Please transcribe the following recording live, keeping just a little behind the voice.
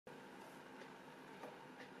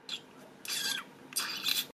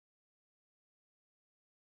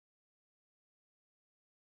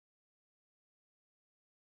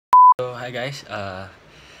Hi guys,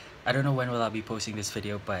 I don't know when will I be posting this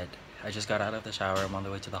video, but I just got out of the shower. I'm on the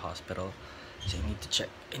way to the hospital, so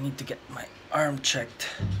I need to get my arm checked.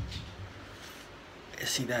 You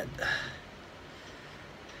see that?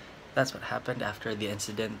 That's what happened after the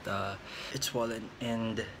incident. It's swollen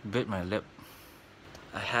and bit my lip.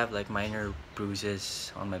 I have like minor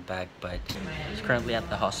bruises on my back, but I'm currently at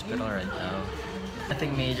the hospital right now.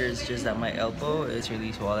 Nothing major, it's just that my elbow is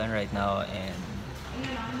really swollen right now, and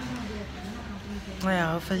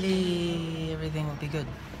yeah, hopefully everything will be good.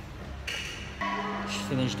 Just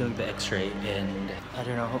finished doing the x-ray, and I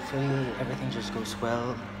don't know, hopefully everything just goes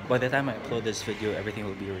well. By the time I upload this video, everything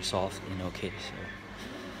will be resolved and okay.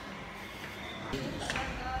 So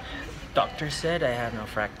doctor said I have no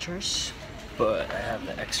fractures, but I have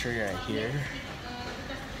the x-ray right here.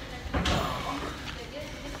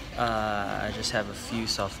 I just have a few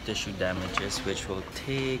soft tissue damages, which will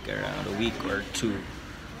take around a week or two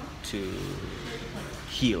to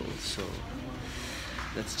heal. So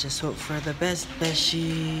let's just hope for the best,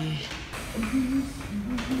 Beshi.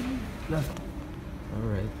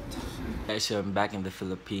 Alright. Guys, so I'm back in the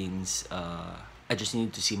Philippines. I just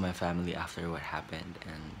need to see my family after what happened,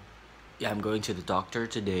 and yeah, I'm going to the doctor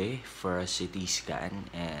today for a CT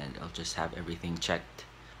scan, and I'll just have everything checked.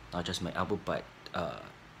 Not just my elbow, but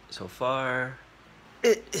so far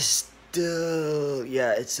it is still,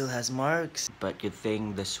 yeah, it still has marks, but good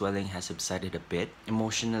thing the swelling has subsided a bit.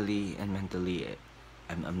 Emotionally and mentally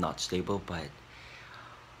I'm not stable, but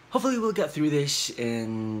hopefully we'll get through this,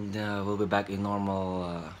 and we'll be back in normal.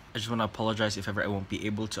 I just want to apologize if ever I won't be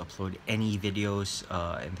able to upload any videos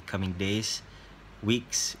in the coming days,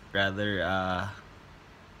 weeks rather.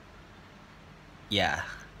 Yeah,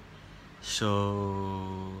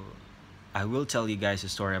 so I will tell you guys a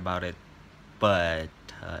story about it, but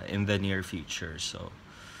in the near future. So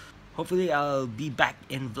hopefully I'll be back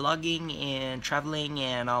in vlogging and traveling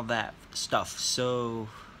and all that stuff. So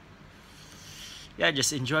yeah,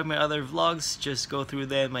 just enjoy my other vlogs, just go through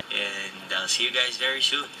them, and I'll see you guys very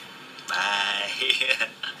soon. Bye.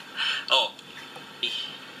 Oh,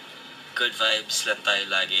 good vibes lang tayo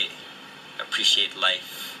lagi. Appreciate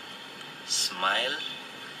life. Smile.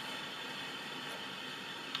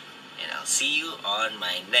 And I'll see you on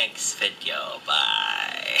my next video.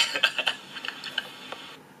 Bye.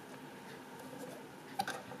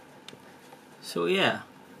 So yeah,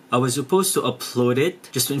 I was supposed to upload it,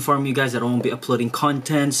 just to inform you guys that I won't be uploading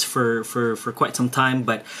contents for quite some time,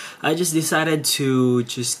 but I just decided to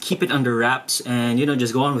just keep it under wraps and, you know,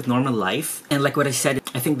 just go on with normal life. And like what I said,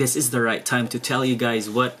 I think this is the right time to tell you guys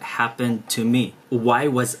what happened to me. Why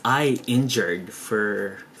was I injured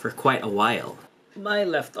for quite a while? My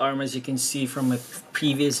left arm, as you can see from my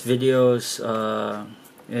previous videos,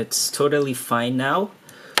 it's totally fine now.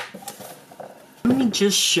 Let me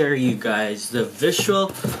just share you guys the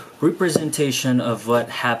visual representation of what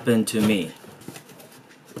happened to me.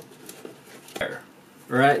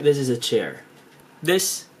 Right, this is a chair.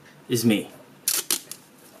 This is me.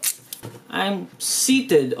 I'm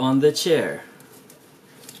seated on the chair.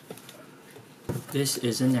 This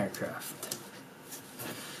is an aircraft.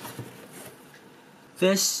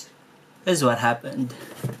 This is what happened.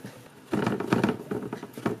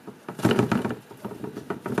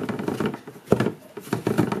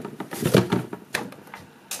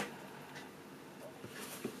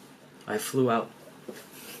 I flew out.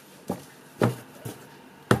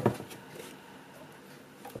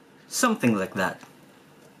 Something like that.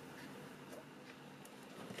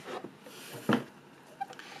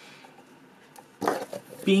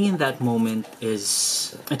 Being in that moment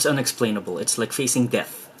it's unexplainable. It's like facing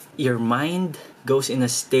death. Your mind goes in a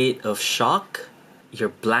state of shock. You're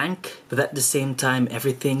blank, but at the same time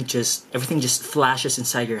everything just flashes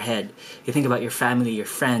inside your head. You think about your family, your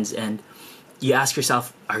friends, and you ask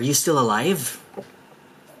yourself, are you still alive?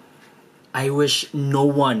 I wish no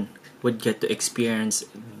one would get to experience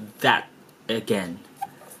that again.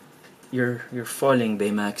 You're falling,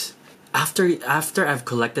 Baymax. After I've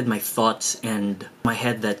collected my thoughts and my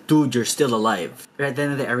head that, dude, you're still alive. Right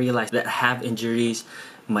then I realized that I have injuries,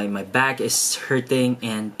 my back is hurting,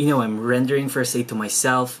 and you know, I'm rendering first aid to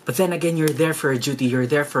myself. But then again, you're there for a duty, you're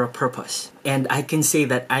there for a purpose. And I can say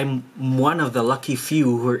that I'm one of the lucky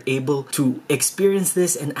few who are able to experience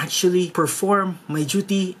this and actually perform my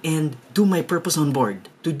duty and do my purpose on board.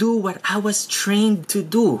 To do what I was trained to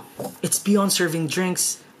do. It's beyond serving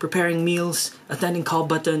drinks, preparing meals, attending call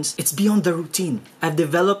buttons. It's beyond the routine. I've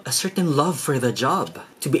developed a certain love for the job.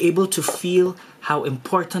 To be able to feel how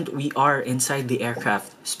important we are inside the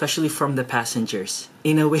aircraft, especially from the passengers.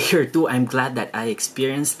 In a way or two, I'm glad that I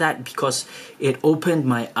experienced that because it opened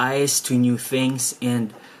my eyes to new things,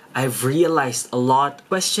 and I've realized a lot.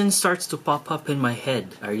 Question starts to pop up in my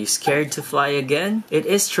head. Are you scared to fly again? It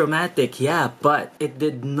is traumatic, yeah, but it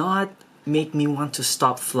did not make me want to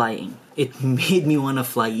stop flying. It made me want to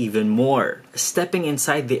fly even more. Stepping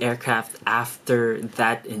inside the aircraft after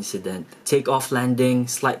that incident, takeoff, landing,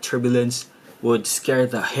 slight turbulence would scare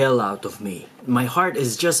the hell out of me. My heart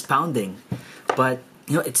is just pounding. But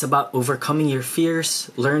it's about overcoming your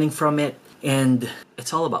fears, learning from it, and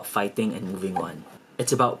it's all about fighting and moving on.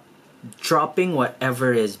 It's about dropping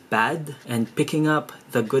whatever is bad and picking up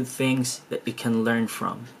the good things that you can learn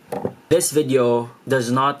from. This video does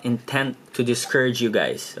not intend to discourage you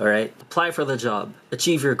guys, alright? Apply for the job,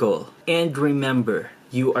 achieve your goal, and remember,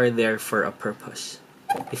 you are there for a purpose.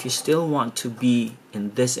 If you still want to be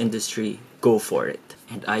in this industry, go for it.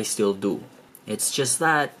 And I still do. It's just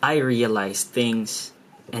that I realized things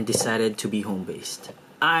and decided to be home-based.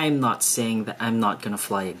 I'm not saying that I'm not gonna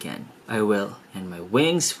fly again. I will. And my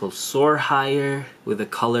wings will soar higher with the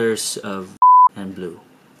colors of and blue.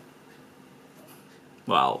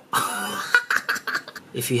 Wow.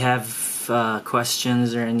 If you have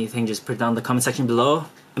questions or anything, just put down in the comment section below.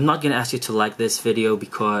 I'm not gonna ask you to like this video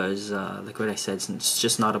because, like what I said, it's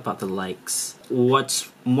just not about the likes.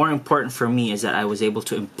 What's more important for me is that I was able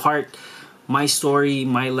to impart my story,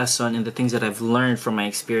 my lesson, and the things that I've learned from my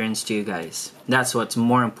experience to you guys. That's what's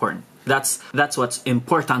more important. That's what's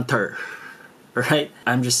importanter. Right?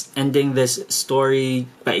 I'm just ending this story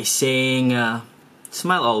by saying,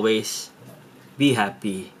 smile always, be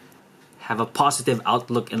happy, have a positive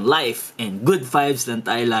outlook in life, and good vibes lang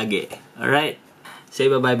tayo lagi. Alright? Say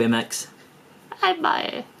bye-bye, BMX.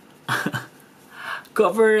 Bye-bye.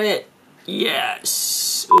 Cover it.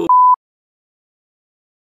 Yes. Ooh.